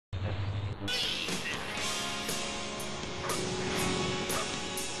Waste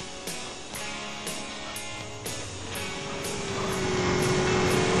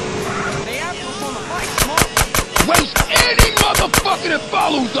any motherfucker that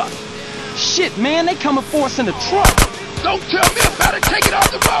follows us! Shit, man, they coming for us in the truck! Don't tell me about it! Take it off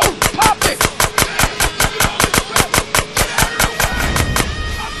the road! Pop it!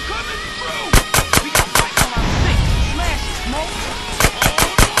 I'm coming through! We got bikes on our six. Smash it, Smoke!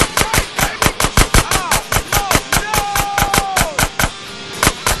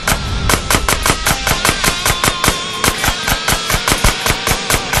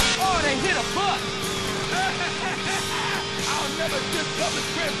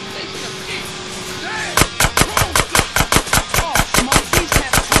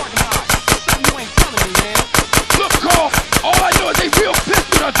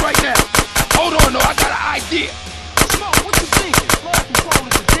 Right now. Hold on, though. I got an idea. Smoke, what you thinking? Flow control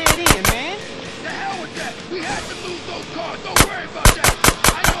is a dead end, man. The hell with that. We had to lose those cars. Don't worry about that.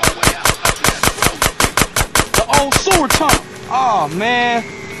 I know a way out up that road. The old sewer tunnel. Oh, man.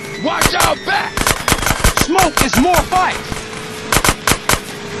 Watch out back. Smoke is more bikes.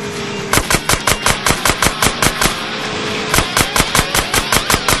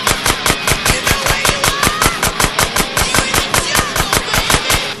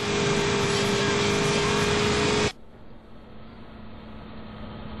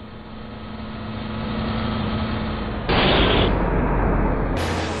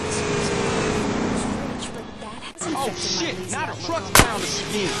 Oh shit, now the truck's down us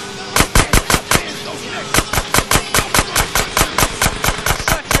again.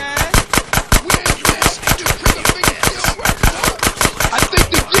 Such as? I think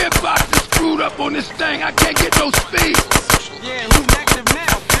the gearbox is screwed up on this thing. I can't get no speed. Yeah, who's negative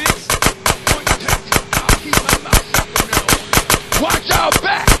now, bitch? I'll keep my mouth shut from now on. Watch out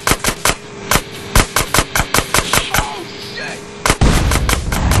back. Oh shit.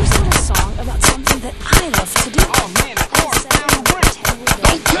 Here's a little song about something that I love to do. Oh man, the car's down the ramp.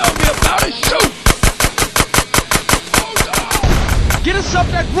 Don't tell me about it, shoot! Hold on! Get us up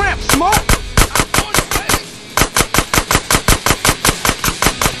that ramp, Smoke! I'm on the way!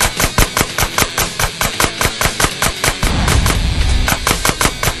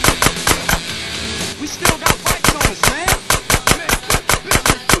 We still got bikes on us, man! Man, quit the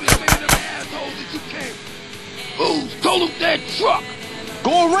business, shoot as many of them assholes as you can! Who's told them that truck?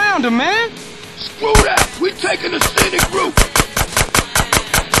 Go around him, man! Screw that! We taking the scenic route!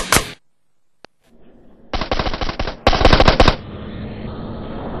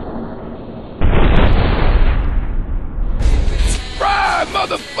 Ride,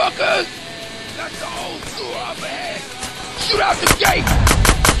 motherfuckers! That's the old sewer up ahead! Shoot out the gate!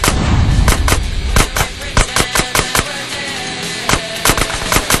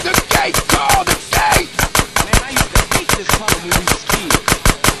 The gate, Carl! The gate! Man, I used to hate this tunnel when we was kids.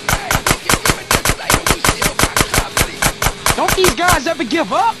 Hey, we can give it this later, we still got company! Don't these guys ever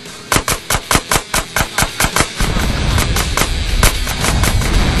give up?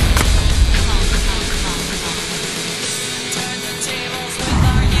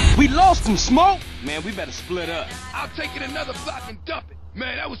 We lost him, Smoke! Man, we better split up. I'll take it another block and dump it.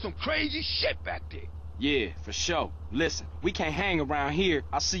 Man, that was some crazy shit back there. Yeah, for sure. Listen, we can't hang around here.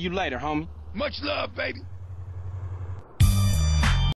 I'll see you later, homie. Much love, baby.